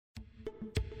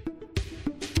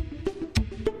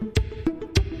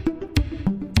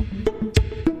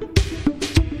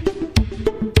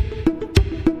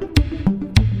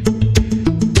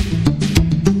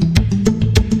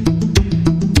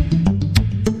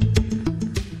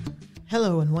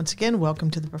Hello, and once again,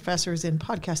 welcome to the Professors in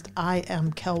Podcast. I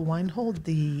am Kel Weinhold,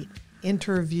 the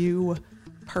interview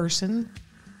person.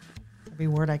 Every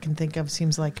word I can think of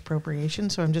seems like appropriation,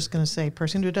 so I'm just going to say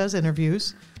person who does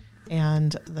interviews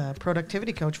and the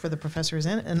productivity coach for the Professors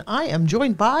in. And I am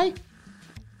joined by...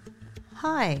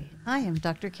 Hi, I am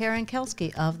Dr. Karen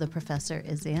Kelsky of The Professor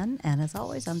is In, and as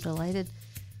always, I'm delighted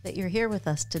that you're here with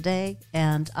us today.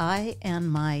 And I and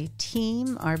my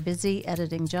team are busy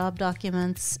editing job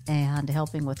documents and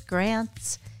helping with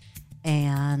grants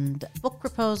and book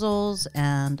proposals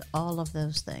and all of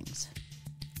those things.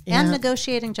 And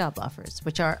negotiating job offers,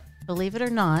 which are, believe it or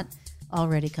not,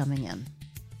 already coming in.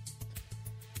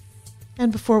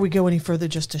 And before we go any further,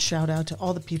 just a shout out to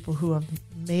all the people who have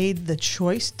made the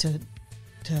choice to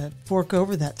fork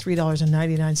over that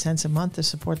 $3.99 a month to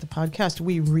support the podcast.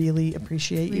 We really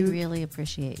appreciate you. We really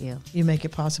appreciate you. You make it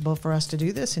possible for us to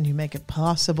do this, and you make it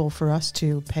possible for us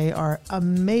to pay our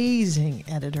amazing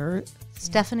editor,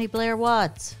 Stephanie Blair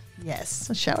Watts. Yes,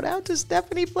 a shout out to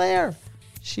Stephanie Blair.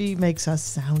 She makes us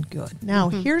sound good. Now,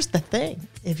 here's the thing.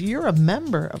 If you're a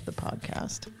member of the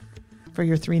podcast for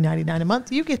your $3.99 a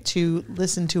month, you get to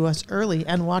listen to us early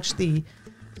and watch the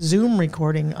Zoom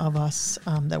recording of us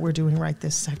that we're doing right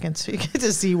this second. So you get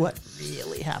to see what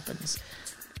really happens.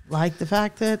 Like the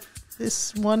fact that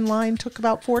this one line took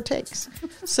about 4 takes.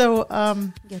 So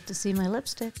Get to see my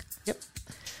lipstick. Yep.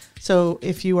 So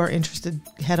if you are interested,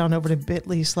 head on over to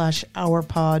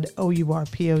bit.ly/ourpod,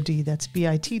 OURPOD. That's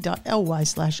bit.ly/OURPOD.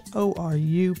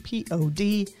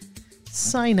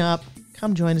 Sign up.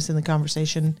 Come join us in the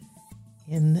conversation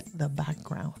in the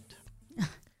background.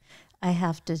 I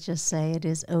have to just say it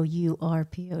is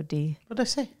OURPOD. What did I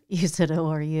say? You said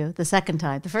ORU the second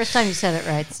time. The first time you said it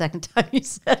right. The second time you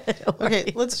said it. ORU.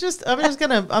 Okay,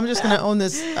 I'm just gonna own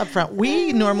this up front.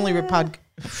 We normally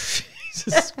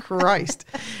Jesus Christ.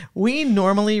 We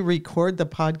normally record the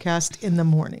podcast in the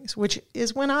mornings, which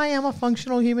is when I am a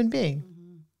functional human being.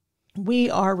 Mm-hmm. We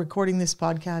are recording this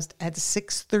podcast at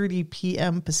 6:30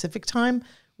 p.m. Pacific time,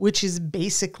 which is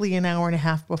basically an hour and a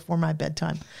half before my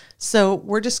bedtime. So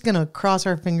we're just going to cross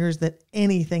our fingers that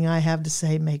anything I have to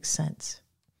say makes sense.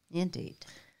 Indeed.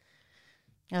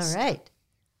 All right.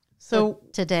 So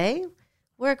today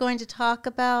we're going to talk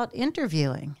about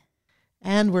interviewing.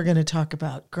 And we're going to talk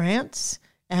about grants,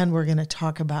 and we're going to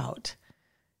talk about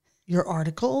your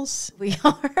articles. We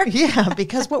are? Yeah,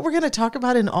 because what we're going to talk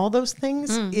about in all those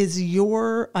things is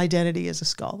your identity as a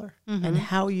scholar and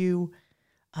how you...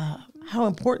 how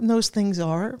important those things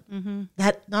are,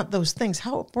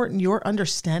 how important your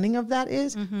understanding of that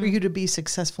is for you to be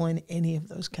successful in any of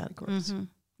those categories.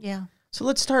 Yeah. So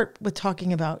let's start with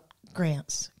talking about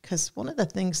grants, because one of the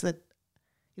things that,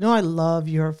 I love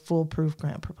your foolproof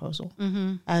grant proposal,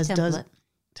 as does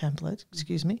template,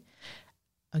 excuse me.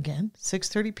 Again,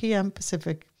 6:30 p.m.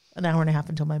 Pacific, an hour and a half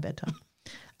until my bedtime.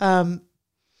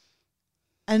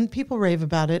 And people rave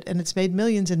about it, and it's made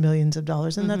millions and millions of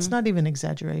dollars, and that's not even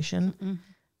exaggeration.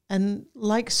 And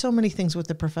like so many things with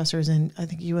the Professors, and I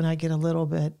think you and I get a little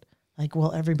bit like,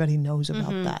 well, everybody knows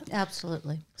about that.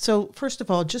 Absolutely. So first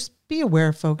of all, just be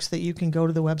aware, folks, that you can go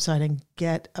to the website and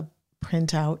get a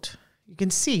printout. You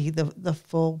can see the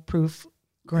foolproof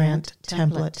grant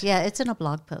template. Yeah, it's in a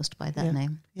blog post by that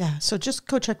name. Yeah, so just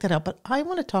go check that out. But I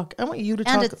want you to talk.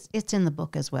 And it's in the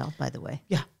book as well, by the way.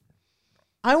 Yeah.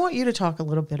 I want you to talk a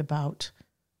little bit about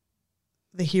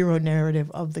the hero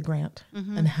narrative of the grant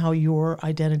and how your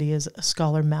identity as a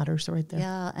scholar matters right there.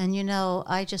 Yeah, and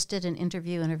I just did an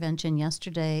intervention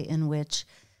yesterday in which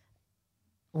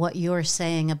what you're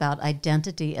saying about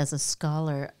identity as a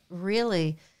scholar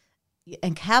really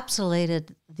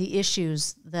encapsulated the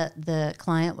issues that the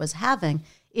client was having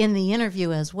in the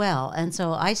interview as well. And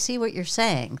so I see what you're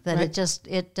saying, that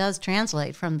it does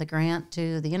translate from the grant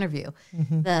to the interview,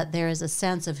 that there is a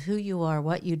sense of who you are,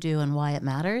 what you do, and why it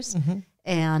matters.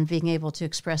 And being able to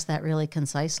express that really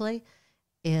concisely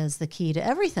is the key to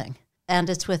everything. And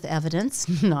it's with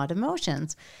evidence, not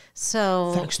emotions.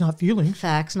 So facts, not feelings.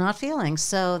 Facts, not feelings.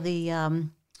 So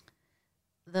the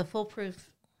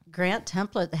foolproof grant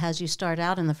template has you start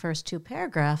out in the first 2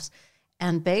 paragraphs,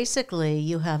 and basically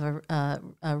you have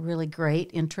a really great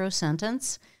intro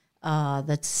sentence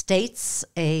that states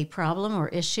a problem or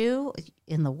issue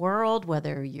in the world,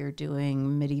 whether you're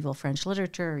doing medieval French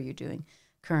literature or you're doing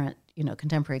current,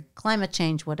 contemporary climate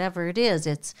change, whatever it is.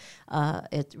 It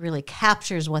really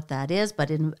captures what that is,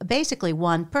 but in basically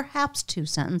 1, perhaps 2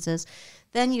 sentences.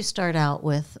 Then you start out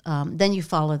with, then you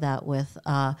follow that with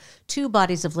 2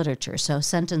 bodies of literature. So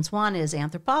sentence 1 is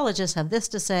anthropologists have this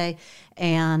to say,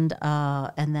 and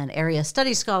then area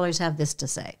study scholars have this to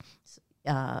say.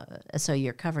 So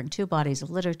you're covering 2 bodies of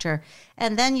literature.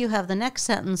 And then you have the next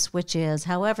sentence, which is,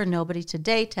 however, nobody to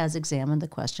date has examined the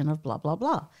question of blah, blah,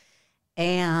 blah.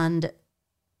 And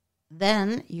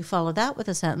then you follow that with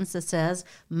a sentence that says,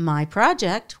 my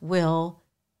project will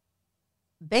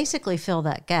basically fill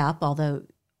that gap, although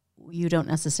you don't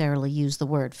necessarily use the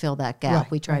word fill that gap.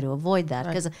 Right, we try to avoid that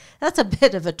because right. that's a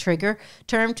bit of a trigger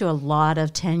term to a lot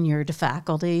of tenured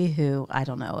faculty who, I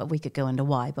don't know, we could go into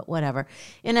why, but whatever.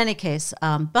 In any case,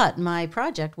 but my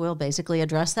project will basically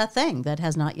address that thing that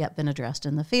has not yet been addressed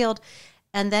in the field.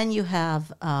 And then you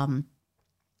have,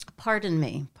 pardon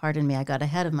me, I got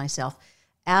ahead of myself.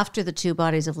 After the 2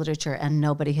 bodies of literature and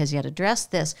nobody has yet addressed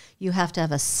this, you have to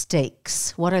have a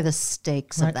stakes. What are the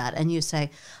stakes of that? And you say,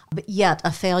 but yet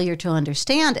a failure to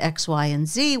understand X, Y, and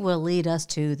Z will lead us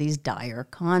to these dire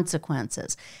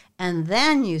consequences. And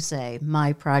then you say,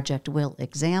 my project will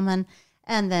examine.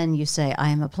 And then you say, I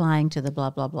am applying to the blah,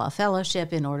 blah, blah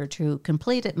fellowship in order to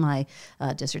complete it, my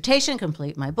dissertation,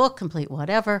 complete my book, complete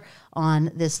whatever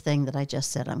on this thing that I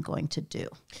just said I'm going to do.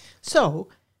 So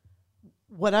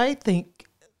what I think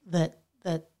that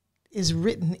is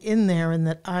written in there, and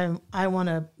that I want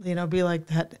to be like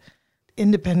that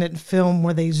independent film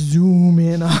where they zoom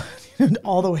in on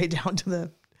all the way down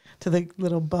to the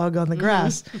little bug on the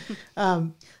grass.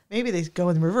 Maybe they go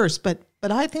in reverse, but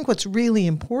I think what's really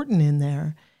important in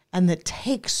there, and that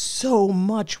takes so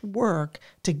much work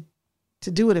to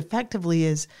do it effectively,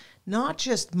 is not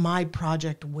just my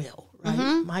project will, right?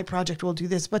 Mm-hmm. My project will do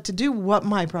this, but to do what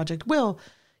my project will,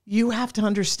 you have to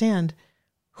understand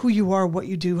who you are, what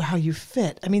you do, how you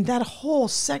fit. I mean, that whole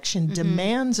section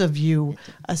demands of you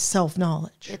a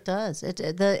self-knowledge. It does.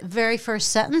 The very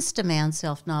first sentence demands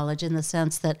self-knowledge in the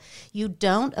sense that you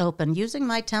don't open, using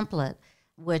my template,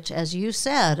 which, as you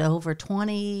said, over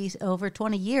 20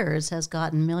 years has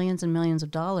gotten millions and millions of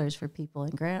dollars for people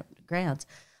in grants,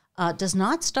 does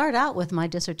not start out with my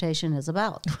dissertation is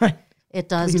about. Right. It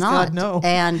does Please not. God, no.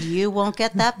 And you won't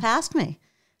get that past me.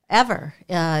 Ever,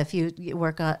 if you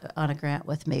work on a grant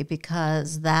with me,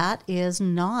 because that is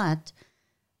not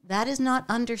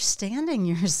understanding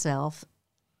yourself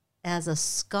as a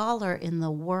scholar in the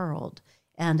world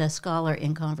and a scholar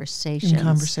in conversations.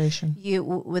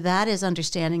 That is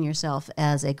understanding yourself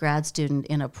as a grad student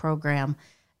in a program,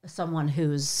 someone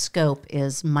whose scope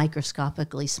is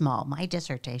microscopically small. My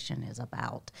dissertation is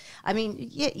about. I mean,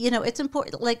 it's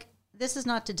important. Like, this is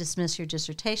not to dismiss your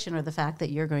dissertation or the fact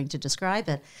that you're going to describe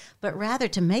it, but rather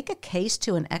to make a case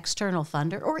to an external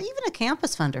funder or even a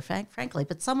campus funder, frankly,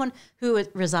 but someone who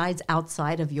resides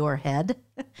outside of your head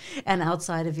and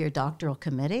outside of your doctoral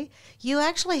committee. You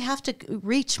actually have to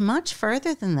reach much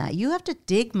further than that. You have to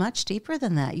dig much deeper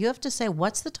than that. You have to say,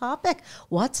 what's the topic?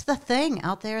 What's the thing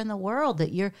out there in the world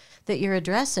that you're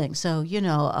addressing? So,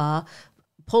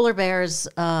 polar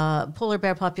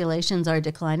bear populations are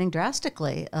declining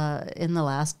drastically in the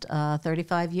last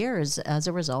 35 years as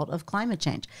a result of climate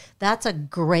change. That's a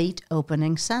great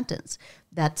opening sentence.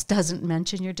 That doesn't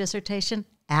mention your dissertation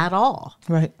at all,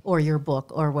 right? Or your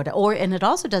book, or what? And it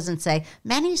also doesn't say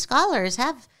many scholars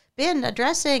have been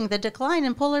addressing the decline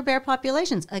in polar bear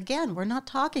populations. Again, we're not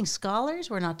talking scholars.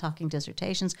 We're not talking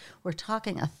dissertations. We're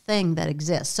talking a thing that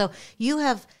exists. So you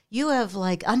have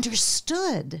like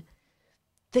understood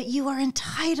that you are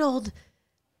entitled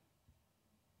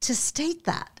to state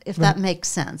that, if that makes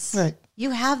sense. Right.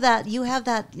 You have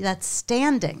that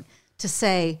standing to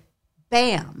say,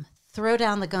 bam, throw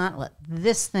down the gauntlet.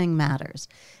 This thing matters.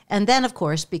 And then, of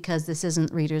course, because this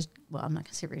isn't Reader's, well, I'm not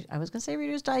going to say, I was going to say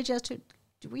Reader's Digest.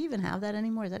 Do we even have that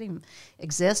anymore? Does that even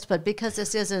exist? But because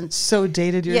this isn't... So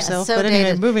dated yourself. Yeah, so but anyway,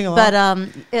 dated. Moving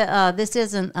along. But this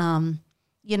isn't,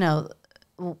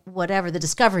 whatever, the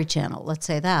Discovery Channel, let's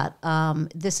say that.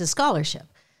 This is scholarship.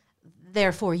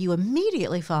 Therefore, you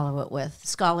immediately follow it with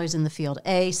scholars in the field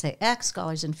A say X,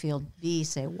 scholars in field B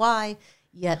say Y,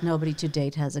 yet nobody to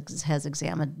date has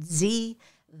examined Z.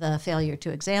 The failure to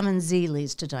examine Z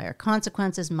leads to dire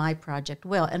consequences. My project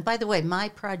will. And by the way, my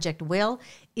project will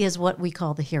is what we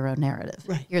call the hero narrative.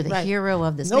 Right, You're the hero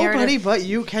of this narrative. narrative. Nobody but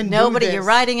you can do this. You're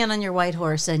riding in on your white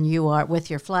horse, and you are with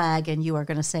your flag, and you are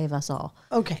going to save us all.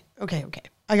 Okay.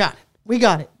 I got it. We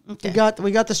got it. Okay.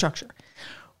 We got the structure.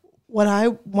 What I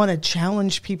want to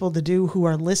challenge people to do who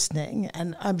are listening,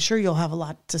 and I'm sure you'll have a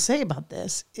lot to say about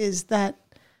this, is that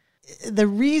the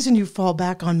reason you fall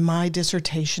back on my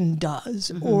dissertation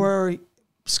does, or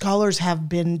scholars have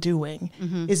been doing,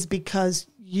 is because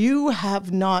you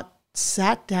have not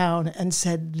sat down and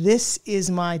said, this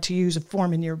is my, to use a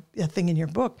form in a thing in your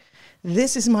book,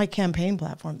 this is my campaign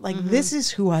platform. Like, this is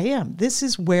who I am. This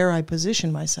is where I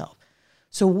position myself.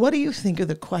 So what do you think are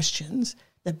the questions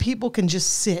that people can just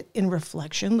sit in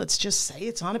reflection. Let's just say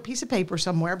it's on a piece of paper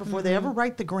somewhere before they ever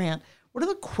write the grant. What are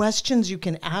the questions you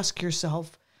can ask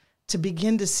yourself to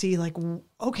begin to see, like,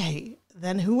 okay,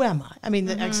 then who am I? I mean,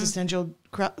 the existential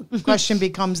question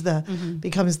becomes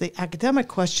the academic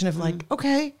question of like,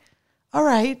 okay, all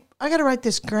right, I got to write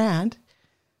this grant.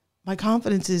 My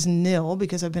confidence is nil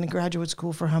because I've been in graduate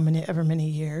school for ever many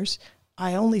years.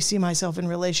 I only see myself in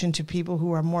relation to people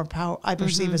who are I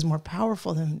perceive as more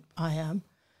powerful than I am.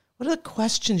 What are the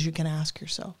questions you can ask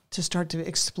yourself to start to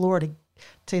explore,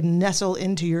 to nestle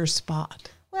into your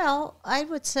spot? Well, I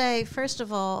would say, first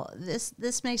of all,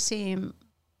 this may seem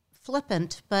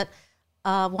flippant, but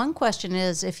one question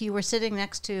is, if you were sitting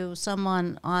next to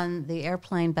someone on the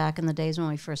airplane back in the days when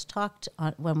we first talked,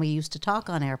 when we used to talk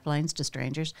on airplanes to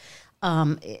strangers,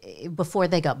 before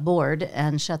they got bored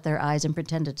and shut their eyes and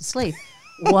pretended to sleep,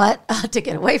 to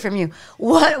get away from you,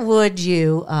 what would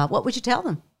you tell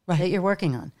them that you're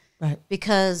working on? Right.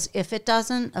 Because if it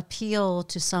doesn't appeal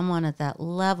to someone at that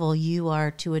level, you are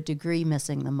to a degree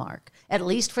missing the mark, at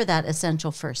least for that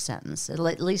essential first sentence, at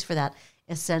least for that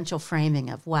essential framing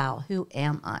of, wow, who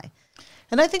am I?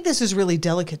 And I think this is really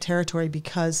delicate territory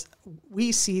because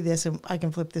we see this, and I can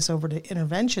flip this over to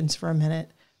interventions for a minute,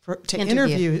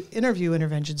 interview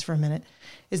interventions for a minute,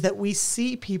 is that we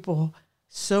see people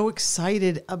so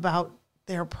excited about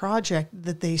their project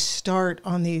that they start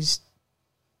on these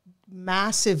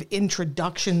massive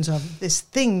introductions of this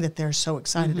thing that they're so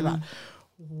excited about.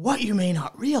 What you may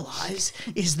not realize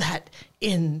is that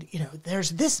there's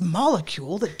this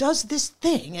molecule that does this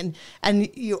thing, and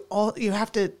you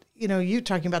have to, you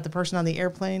talking about the person on the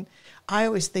airplane. I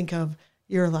always think of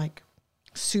your like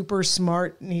super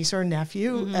smart niece or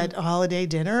nephew at a holiday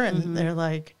dinner, and they're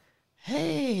like,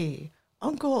 "Hey,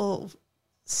 Uncle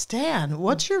Stan,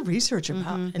 what's your research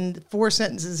about?" And 4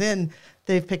 sentences in,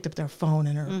 they've picked up their phone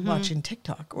and are watching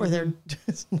TikTok, or their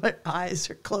eyes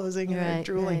are closing and they're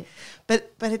drooling.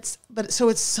 Right. But so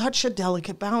it's such a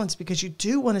delicate balance because you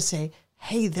do want to say,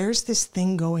 "Hey, there's this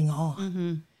thing going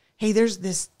on. Hey, there's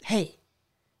this. Hey,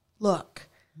 look,"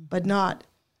 but not.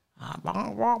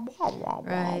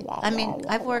 Right. I mean,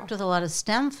 I've worked with a lot of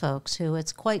STEM folks who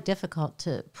it's quite difficult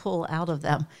to pull out of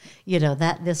them,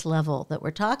 this level that we're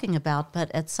talking about.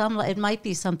 But it might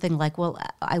be something like, well,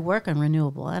 I work on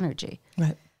renewable energy.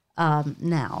 Right.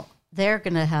 Now, they're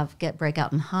going to break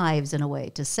out in hives in a way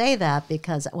to say that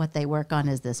because what they work on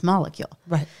is this molecule.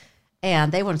 Right.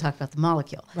 And they want to talk about the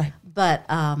molecule. Right. But,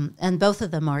 and both of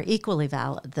them are equally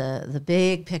valid. The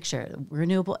big picture,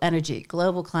 renewable energy,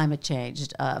 global climate change,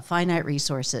 finite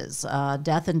resources,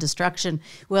 death and destruction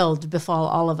will befall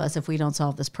all of us if we don't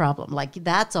solve this problem. Like,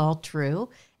 that's all true.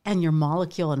 And your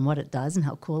molecule and what it does and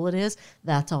how cool it is,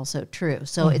 that's also true.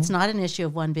 So it's not an issue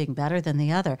of one being better than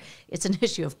the other. It's an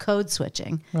issue of code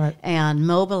switching and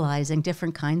mobilizing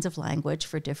different kinds of language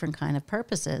for different kind of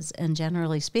purposes. And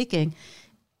generally speaking,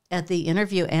 at the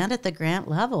interview and at the grant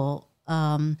level,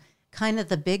 kind of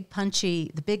the big punchy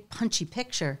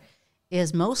picture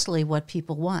is mostly what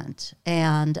people want,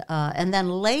 and then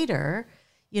later,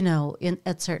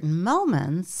 at certain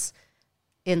moments,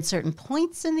 in certain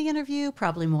points in the interview,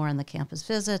 probably more in the campus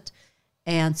visit,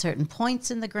 and certain points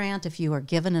in the grant, if you are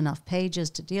given enough pages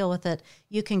to deal with it,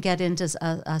 you can get into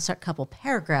a couple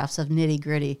paragraphs of nitty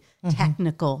gritty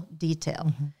technical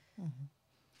detail.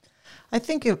 I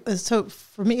think so.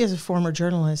 For me, as a former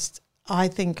journalist, I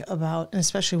think about, and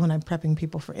especially when I'm prepping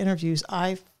people for interviews,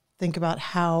 I think about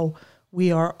how we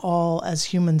are all, as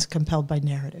humans, compelled by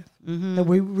narrative. That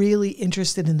we're really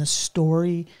interested in the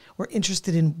story. We're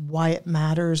interested in why it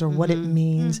matters or what it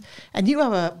means. And you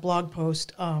have a blog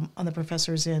post on the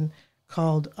Professor's Inn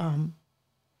called "How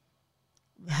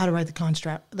to Write the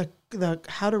Construct," the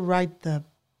how to write the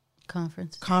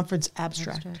conference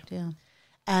abstract. Yeah,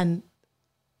 and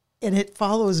it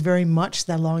follows very much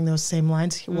along those same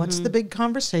lines. What's the big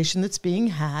conversation that's being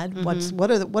had? What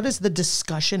is the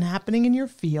discussion happening in your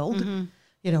field?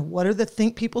 What are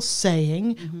the people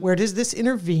saying? Where does this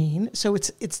intervene? So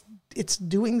it's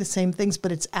doing the same things,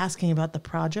 but it's asking about the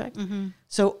project.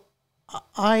 So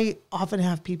I often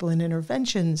have people in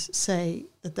interventions say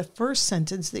that the first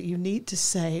sentence that you need to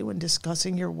say when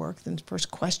discussing your work, the first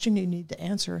question you need to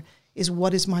answer is,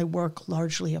 what is my work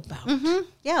largely about?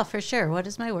 Yeah, for sure. What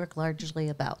is my work largely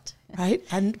about? Right?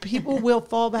 And people will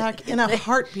fall back in a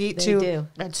heartbeat they do.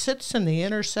 That sits in the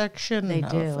intersection. They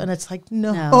do. And it's like,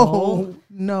 no.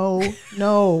 Because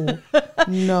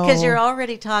you're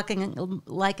already talking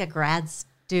like a grad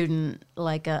student,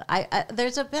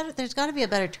 there's got to be a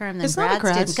better term than grad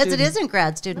student, because it isn't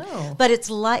grad student, but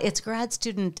it's grad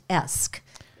student-esque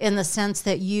in the sense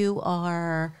that you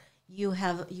are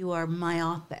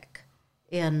myopic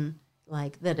in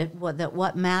like that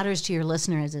what matters to your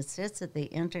listener is it sits at the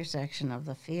intersection of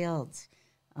the fields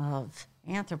of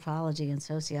anthropology and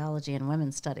sociology and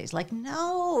women's studies. Like,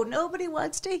 no, nobody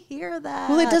wants to hear that.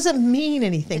 Well, it doesn't mean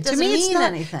anything. It doesn't mean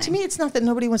anything. To me, it's not that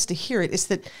nobody wants to hear it. It's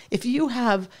that if you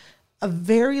have a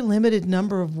very limited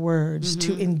number of words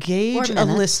to engage a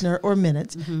listener or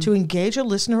minutes, to engage a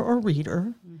listener or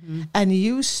reader, and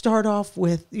you start off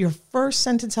with your first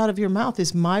sentence out of your mouth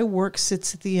is my work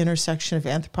sits at the intersection of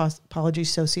anthropology,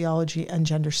 sociology, and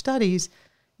gender studies.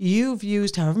 You've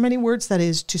used however many words that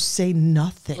is to say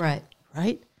nothing. Right.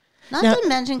 Right? Not to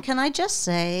mention, can I just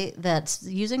say that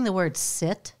using the word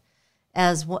sit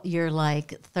as what your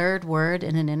like third word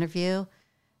in an interview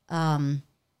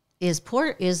is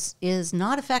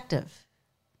not effective.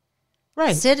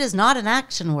 Right. Sit is not an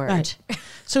action word. Right.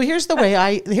 So here's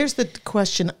the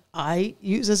question I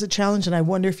use as a challenge, and I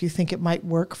wonder if you think it might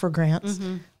work for grants.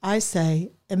 I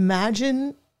say,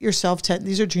 imagine yourself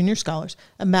these are junior scholars.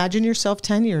 Imagine yourself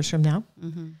 10 years from now.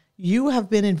 You have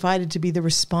been invited to be the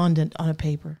respondent on a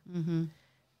paper.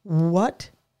 What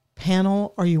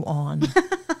panel are you on?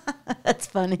 That's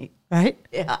funny. Right?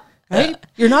 Yeah. Right?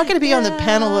 You're not going to be on the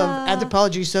panel of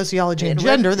anthropology, sociology, and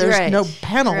gender. There's no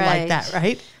panel like that,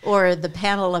 right? Or the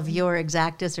panel of your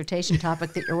exact dissertation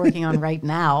topic that you're working on right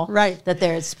now. Right. That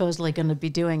they're supposedly going to be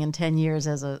doing in 10 years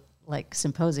as a like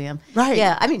symposium. Right.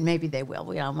 Yeah, I mean, maybe they will.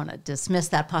 We don't want to dismiss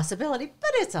that possibility, but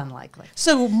it's unlikely.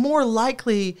 So more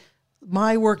likely,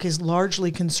 my work is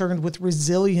largely concerned with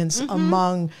resilience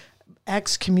among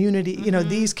X community,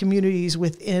 these communities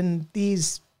within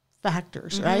these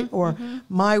factors, right? Or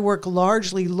my work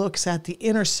largely looks at the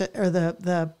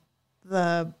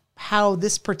the how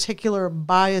this particular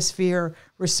biosphere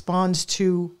responds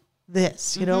to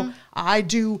this. I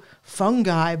do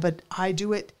fungi, but I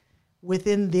do it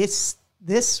within this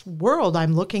world.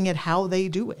 I'm looking at how they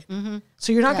do it.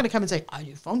 So you're not going to come and say, I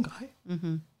do fungi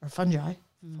or fungi.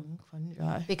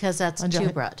 Fungi. Because that's fungi.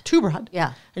 too broad. Too broad.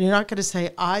 Yeah. And you're not going to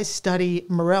say, I study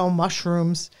morel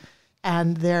mushrooms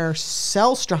and their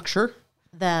cell structure.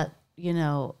 That,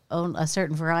 own a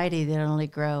certain variety that only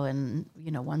grow in,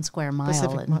 1 square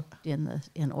mile in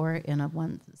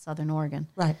one southern Oregon.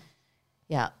 Right.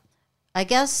 Yeah. I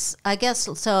guess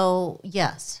so.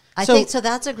 Yes. I think so.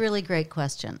 That's a really great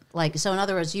question. Like, so in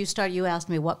other words, you asked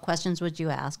me what questions would you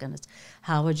ask, and it's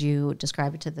how would you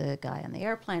describe it to the guy on the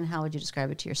airplane? How would you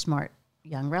describe it to your smart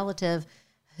young relative?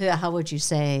 How would you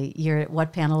say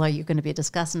what panel are you going to be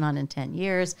discussing on in 10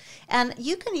 years? And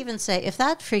you can even say, if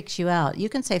that freaks you out, you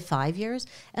can say 5 years.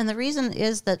 And the reason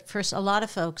is that for a lot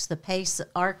of folks, the pace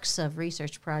arcs of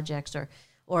research projects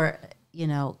or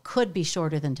could be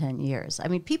shorter than 10 years. I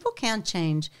mean, people can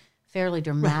change fairly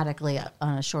dramatically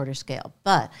on a shorter scale.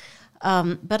 But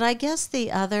I guess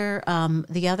the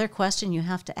other question you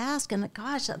have to ask, and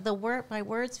gosh, my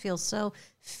words feel so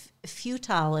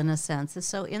futile in a sense. It's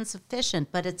so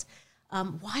insufficient. But it's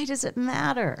why does it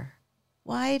matter?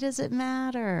 Why does it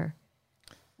matter?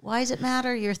 Why does it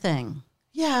matter? Your thing.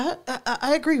 Yeah,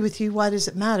 I agree with you. Why does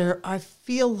it matter? I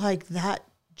feel like that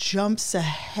jumps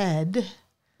ahead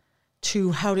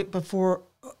to how do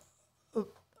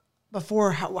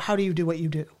you do what you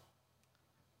do,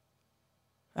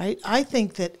 right? I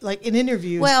think that, like in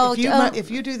interviews, if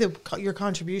you do your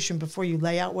contribution before you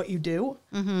lay out what you do,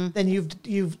 then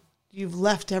you've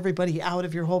left everybody out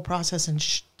of your whole process and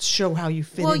show how you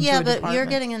fit. Well, into a department. You're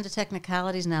getting into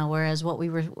technicalities now, whereas what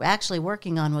we were actually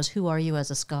working on was who are you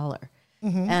as a scholar,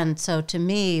 and so to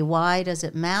me, why does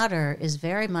it matter is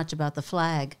very much about the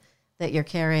flag that you're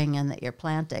carrying and that you're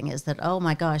planting. Is that, oh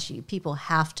my gosh, people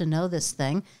have to know this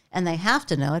thing, and they have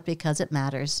to know it because it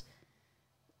matters.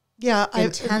 Yeah,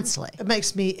 intensely. It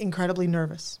makes me incredibly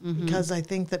nervous because I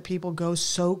think that people go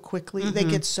so quickly. They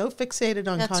get so fixated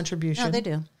on contribution. No, they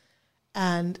do.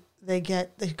 And they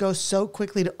go so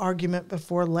quickly to argument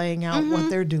before laying out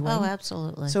what they're doing. Oh,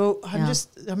 absolutely. So I'm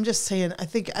just saying, I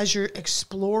think as you're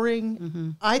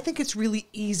exploring, I think it's really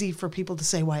easy for people to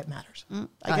say why it matters.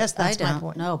 I guess that's my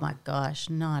point. Oh my gosh,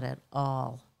 not at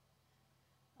all.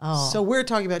 Oh. So we're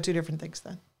talking about two different things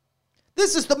then.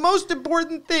 This is the most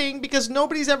important thing because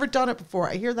nobody's ever done it before.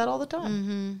 I hear that all the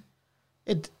time.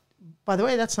 By the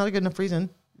way, that's not a good enough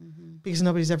reason because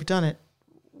nobody's ever done it.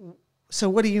 So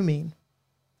what do you mean?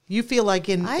 You feel like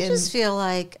I just feel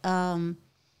like when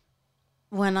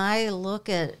I look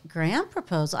at grant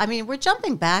proposals, I mean, we're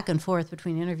jumping back and forth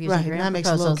between interviews and grant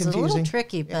proposals. It's a little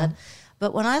tricky,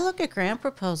 but when I look at grant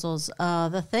proposals,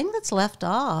 the thing that's left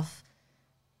off,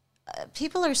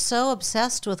 people are so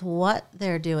obsessed with what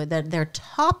they're doing, that their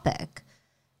topic,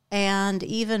 And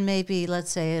even maybe,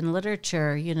 let's say in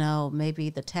literature, maybe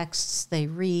the texts they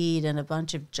read and a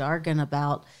bunch of jargon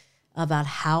about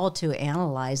how to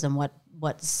analyze them,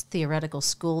 what theoretical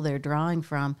school they're drawing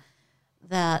from,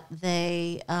 that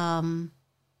they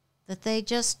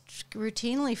just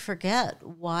routinely forget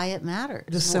why it matters.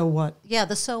 The so what? Yeah,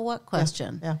 the so what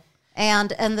question. Yeah.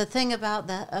 And the thing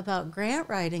about grant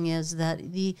writing is that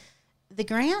the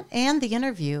grant and the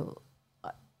interview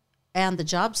and the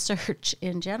job search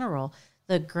in general,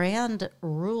 the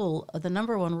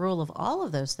number one rule of all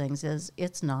of those things is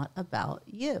it's not about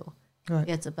you. Right.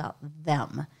 It's about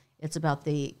them. It's about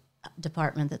the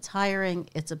department that's hiring.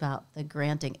 It's about the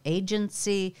granting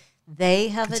agency. They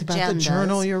have agendas. It's about the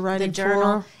journal you're writing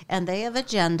for. And they have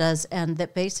agendas, and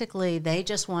that basically they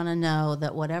just want to know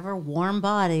that whatever warm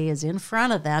body is in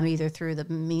front of them, either through the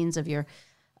means of your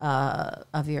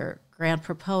grant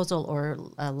proposal or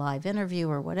a live interview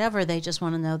or whatever, they just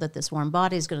want to know that this warm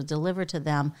body is going to deliver to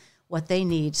them what they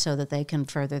need so that they can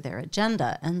further their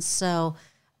agenda. And so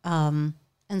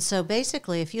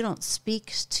basically, if you don't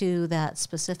speak to that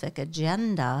specific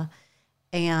agenda,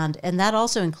 and that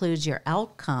also includes your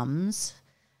outcomes,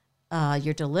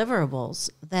 your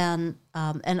deliverables, then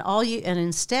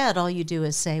instead all you do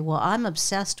is say, well, I'm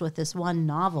obsessed with this one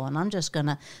novel, and I'm just going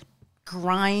to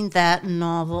grind that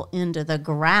novel into the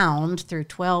ground through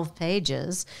 12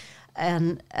 pages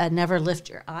and never lift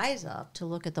your eyes up to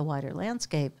look at the wider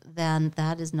landscape, then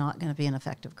that is not going to be an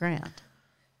effective grant.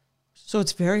 So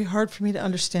it's very hard for me to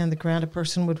understand the grant a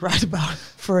person would write about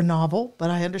for a novel, but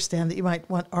I understand that you might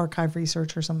want archive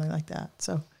research or something like that.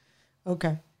 So,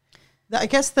 okay. I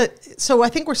guess so I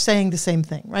think we're saying the same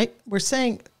thing, right? We're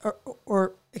saying,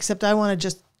 or except I want to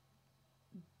just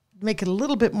make it a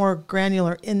little bit more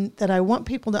granular in that I want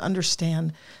people to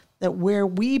understand that where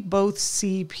we both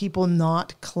see people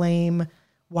not claim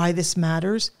why this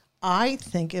matters, I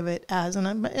think of it as,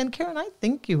 and Karen, I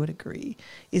think you would agree,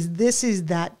 is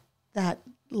that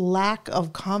lack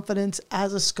of confidence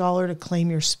as a scholar to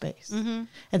claim your space. Mm-hmm.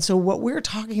 And so what we're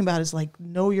talking about is like,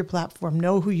 know your platform,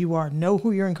 know who you are, know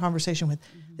who you're in conversation with.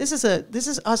 Mm-hmm. This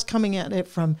is us coming at it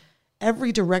from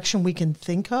every direction we can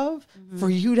think of for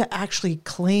you to actually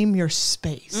claim your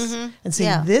space and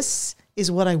say, this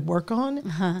is what I work on.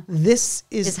 Uh-huh. This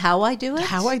is how I do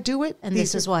it. And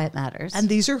this is why it matters. And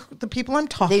these are the people I'm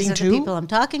talking to. These are the people I'm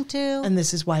talking to. And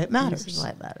this is why it matters.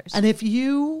 And if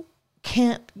you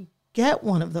can't get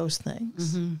one of those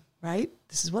things, right?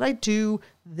 This is what I do.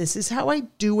 This is how I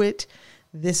do it.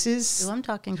 This is who I'm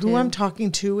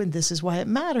talking to, and this is why it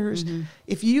matters. Mm-hmm.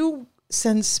 If you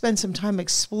spend some time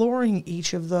exploring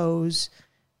each of those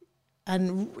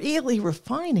and really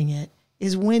refining it,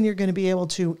 is when you're going to be able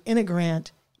to, in a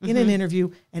grant, in an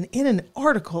interview, and in an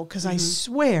article, because I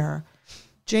swear,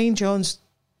 Jane Jones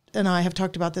and I have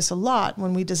talked about this a lot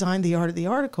when we designed the art of the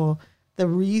article. The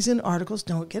reason articles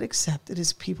don't get accepted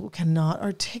is people cannot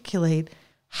articulate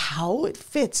how it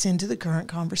fits into the current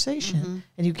conversation.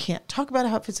 And you can't talk about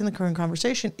how it fits in the current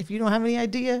conversation if you don't have any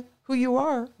idea who you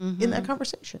are in that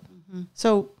conversation.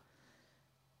 So,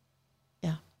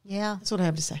 yeah. That's what I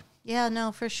have to say. Yeah,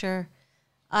 no, for sure.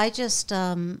 I just,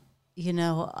 I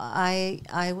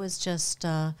was just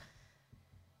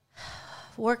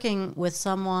working with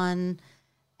someone,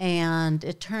 and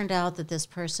it turned out that this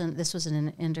was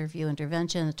an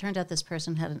intervention, it turned out this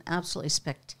person had an absolutely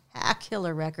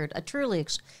spectacular record,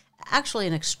 actually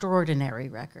an extraordinary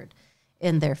record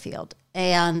in their field.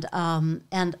 And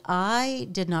I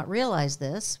did not realize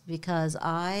this because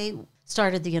I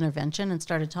started the intervention and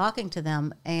started talking to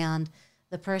them, and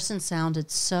the person sounded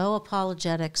so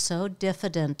apologetic, so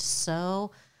diffident,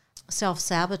 so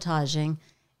self-sabotaging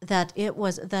that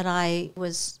I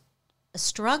was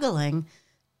struggling.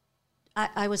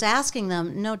 I was asking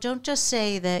them, no, don't just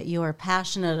say that you're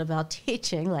passionate about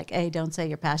teaching. Like, don't say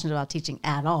you're passionate about teaching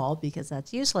at all, because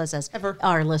that's useless, as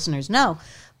our listeners know.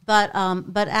 But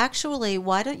actually,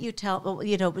 why don't you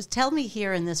tell me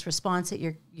here in this response that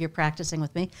you're practicing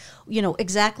with me,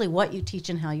 exactly what you teach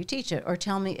and how you teach it, or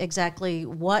tell me exactly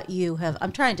what you have.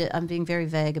 I'm being very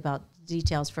vague about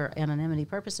details for anonymity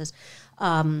purposes.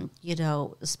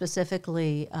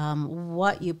 Specifically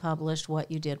what you published, what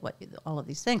you did, all of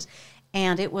these things.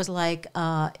 And it was like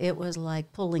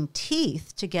pulling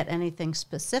teeth to get anything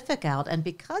specific out. And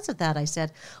because of that, I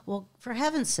said, well, for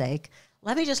heaven's sake,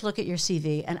 let me just look at your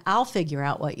CV and I'll figure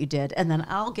out what you did, and then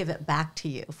I'll give it back to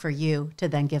you for you to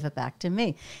then give it back to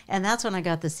me. And that's when I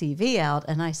got the CV out,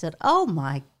 and I said, oh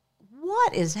my,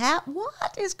 what is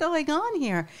going on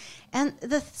here? And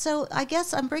so I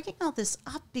guess I'm bringing all this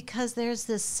up because there's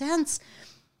this sense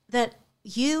that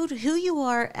who you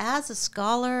are as a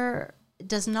scholar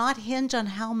does not hinge on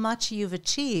how much you've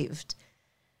achieved,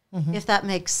 if that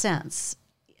makes sense.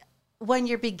 When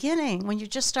you're beginning, when you're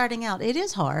just starting out, it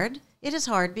is hard. It is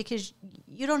hard because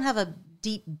you don't have a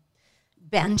deep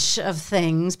bench of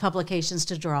things, publications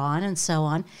to draw on, and so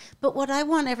on. But what I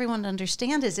want everyone to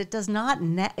understand is it does not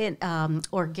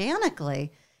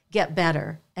organically get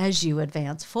better as you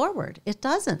advance forward. It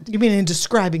doesn't. You mean in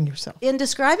describing yourself? In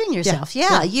describing yourself,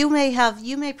 yeah. You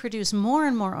may produce more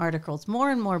and more articles, more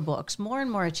and more books, more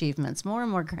and more achievements, more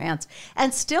and more grants,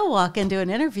 and still walk into an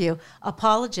interview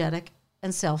apologetic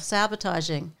and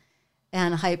self-sabotaging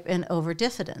and hype and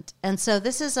over-diffident. And so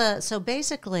this is so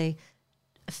basically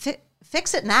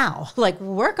fix it now. Like,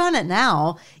 work on it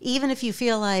now. Even if you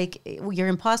feel like your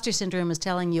imposter syndrome is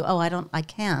telling you, I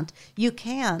can't. You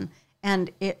can.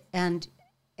 And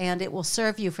it will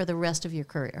serve you for the rest of your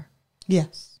career.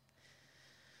 Yes.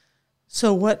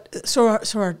 So our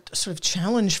sort of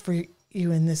challenge for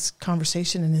you in this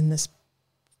conversation and in this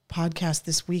podcast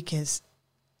this week is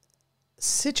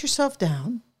sit yourself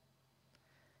down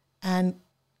and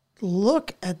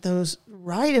look at those,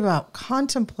 write about,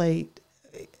 contemplate,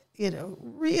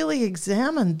 really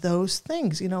examine those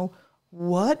things.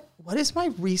 What is my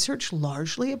research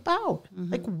largely about?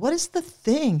 Like, what is the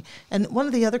thing? And one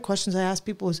of the other questions I ask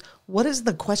people is, what is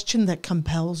the question that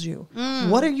compels you?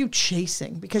 What are you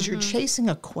chasing? Because you're chasing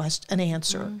an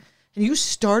answer. And you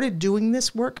started doing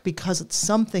this work because it's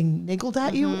something niggled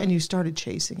at you and you started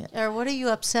chasing it. Or what are you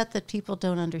upset that people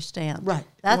don't understand? Right.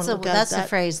 That's a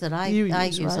phrase that I use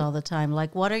right? all the time.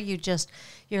 Like, what are you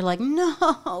you're like,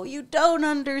 no, you don't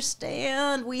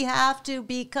understand. We have to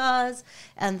because,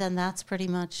 and then that's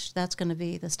going to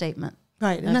be the statement.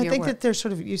 Right. And I think that there's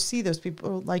sort of, you see those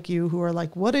people like you who are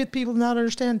like, what did people not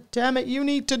understand? Damn it, you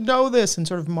need to know this, and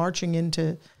sort of marching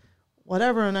into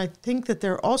whatever. And I think that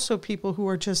there are also people who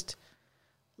are just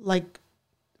like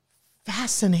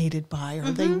fascinated by,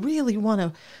 or they really want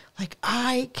to, like,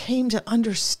 I came to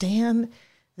understand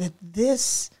that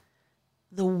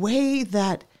the way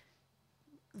that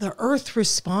the earth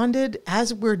responded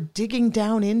as we're digging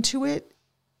down into it,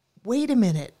 wait a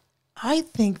minute, I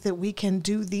think that we can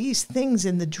do these things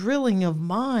in the drilling of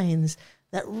mines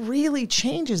that really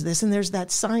changes this. And there's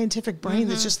that scientific brain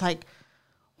that's just like,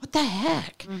 what the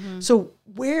heck? So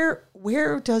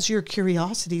where does your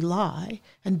curiosity lie?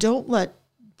 And don't let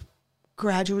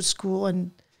graduate school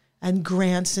and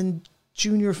grants and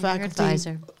junior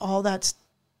faculty, all that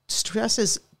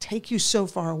stresses take you so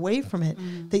far away from it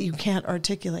that you can't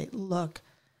articulate. Look,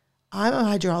 I'm a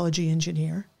hydrology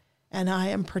engineer, and I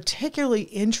am particularly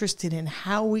interested in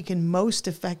how we can most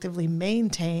effectively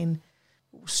maintain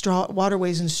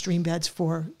waterways and stream beds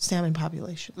for salmon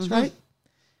populations, right?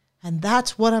 And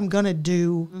that's what I'm going to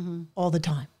do all the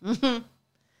time. I'm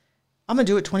going to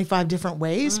do it 25 different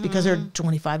ways because there are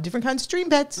 25 different kinds of stream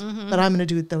beds, but I'm going to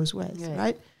do it those ways,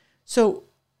 right? So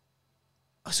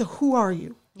who are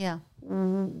you? Yeah.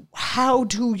 How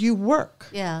do you work?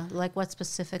 Yeah, like what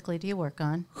specifically do you work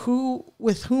on?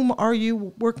 With whom are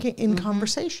you working in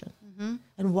conversation?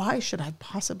 And why should I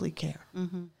possibly care?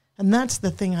 And that's the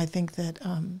thing I think that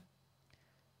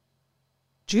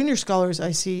junior scholars,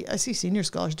 I see senior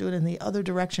scholars do it in the other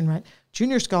direction, right?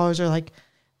 Junior scholars are like,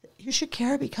 you should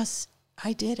care because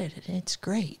I did it and it's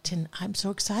great and I'm so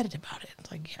excited about it.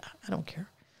 It's like, yeah, I don't care.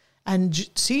 And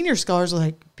senior scholars are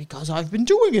like, because I've been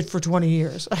doing it for 20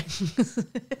 years.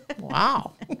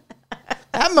 Wow.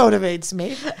 That motivates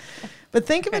me. But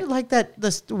think of it like that,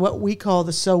 what we call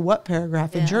the so what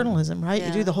paragraph in journalism, right?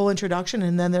 You do the whole introduction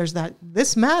and then there's that,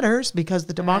 this matters because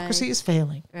the democracy is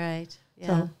failing. Right. Yeah.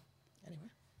 So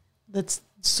anyway,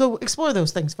 so explore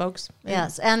those things, folks.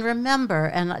 Yes. And remember,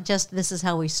 and just this is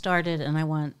how we started and I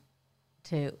want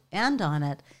to end on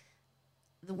it.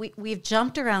 We've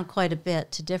jumped around quite a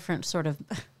bit to different sort of,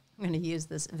 I'm going to use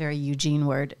this very Eugene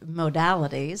word,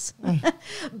 modalities,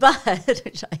 but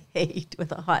which I hate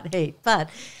with a hot hate. But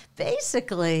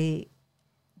basically,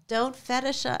 don't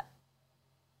fetishize.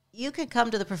 You can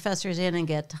come to the Professor's Inn and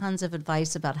get tons of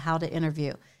advice about how to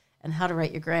interview and how to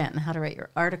write your grant and how to write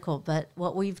your article. But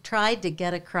what we've tried to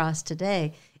get across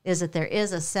today is that there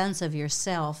is a sense of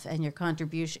yourself and your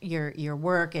contribution, your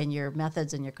work and your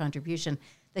methods and your contribution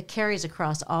that carries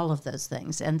across all of those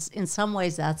things. And in some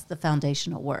ways, that's the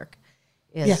foundational work.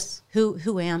 Is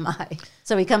who am I?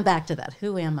 So we come back to that.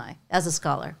 Who am I as a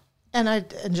scholar? And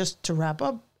just to wrap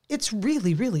up, it's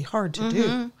really, really hard to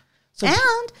do. So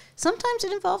and sometimes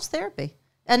it involves therapy.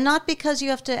 And not because you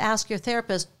have to ask your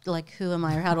therapist, like, who am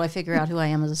I or how do I figure out who I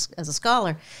am as a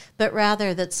scholar, but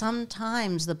rather that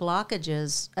sometimes the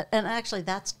blockages, and actually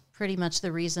that's pretty much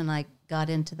the reason I got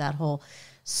into that whole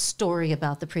story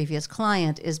about the previous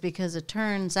client is because it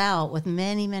turns out with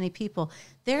many, many people,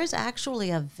 there's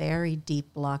actually a very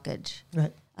deep blockage.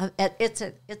 Right. It's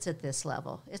at this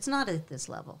level. It's not at this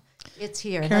level. It's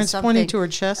here. Karen's pointing to her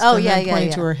chest and then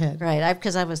pointing to her head. Right.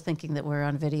 Because I was thinking that we're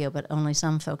on video, but only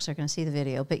some folks are going to see the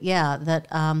video. But yeah,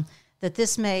 that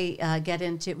this may get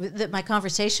into, that my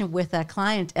conversation with that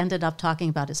client ended up talking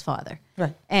about his father.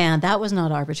 Right. And that was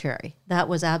not arbitrary. That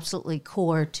was absolutely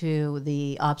core to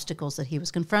the obstacles that he was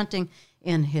confronting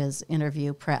in his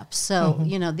interview prep. So,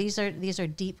 these are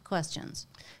deep questions.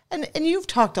 And you've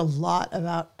talked a lot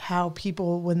about how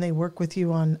people, when they work with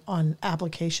you on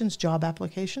applications, job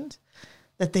applications,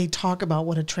 that they talk about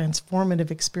what a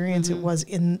transformative experience it was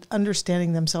in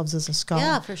understanding themselves as a scholar.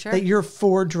 Yeah, for sure. That your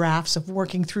 4 drafts of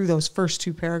working through those first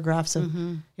 2 paragraphs of,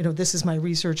 this is my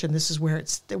research and this is what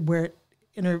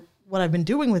I've been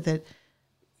doing with it,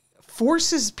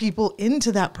 forces people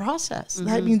into that process.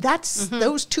 I mean, that's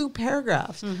those 2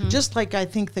 paragraphs, just like I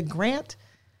think the grant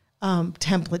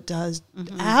template does,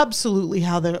 absolutely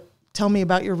how the tell me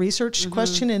about your research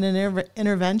question in an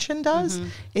intervention does.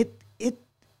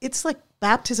 It's like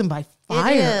baptism by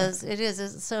fire. It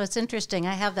is. So it's interesting.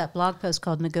 I have that blog post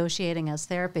called Negotiating as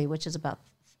Therapy, which is about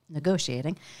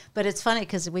negotiating. But it's funny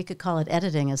because we could call it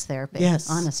editing as therapy,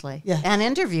 honestly. Yes. And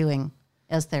interviewing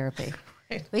as therapy.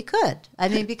 Right. We could. I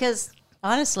mean, because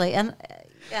honestly, and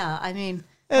not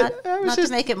to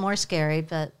make it more scary,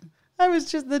 but...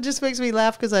 that just makes me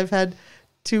laugh because I've had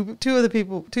two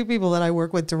people that I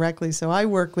work with directly. So I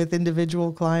work with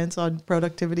individual clients on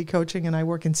productivity coaching, and I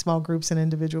work in small groups and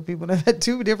individual people. And I've had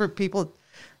 2 different people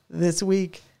this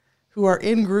week who are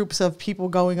in groups of people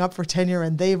going up for tenure,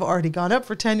 and they've already gone up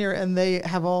for tenure, and they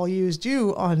have all used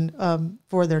you on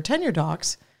for their tenure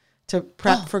docs to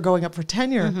prep for going up for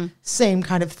tenure. Same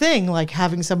kind of thing, like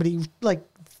having somebody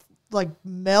like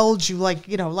meld you like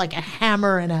a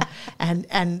hammer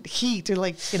and heat, or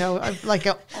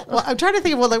I'm trying to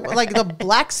think of like the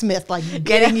blacksmith, like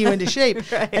getting you into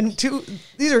shape. Right. And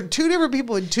these are 2 different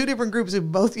people in 2 different groups who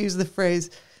both use the phrase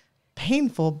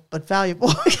painful but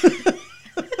valuable.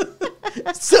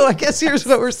 So I guess here's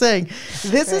what we're saying.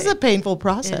 This is a painful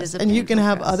process, and you can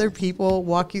have other people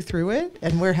walk you through it,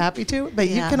 and we're happy to, but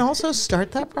you can also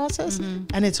start that process,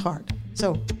 and it's hard.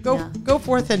 So go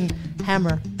forth and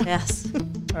hammer. Yes.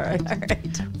 All right.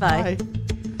 Bye. Bye.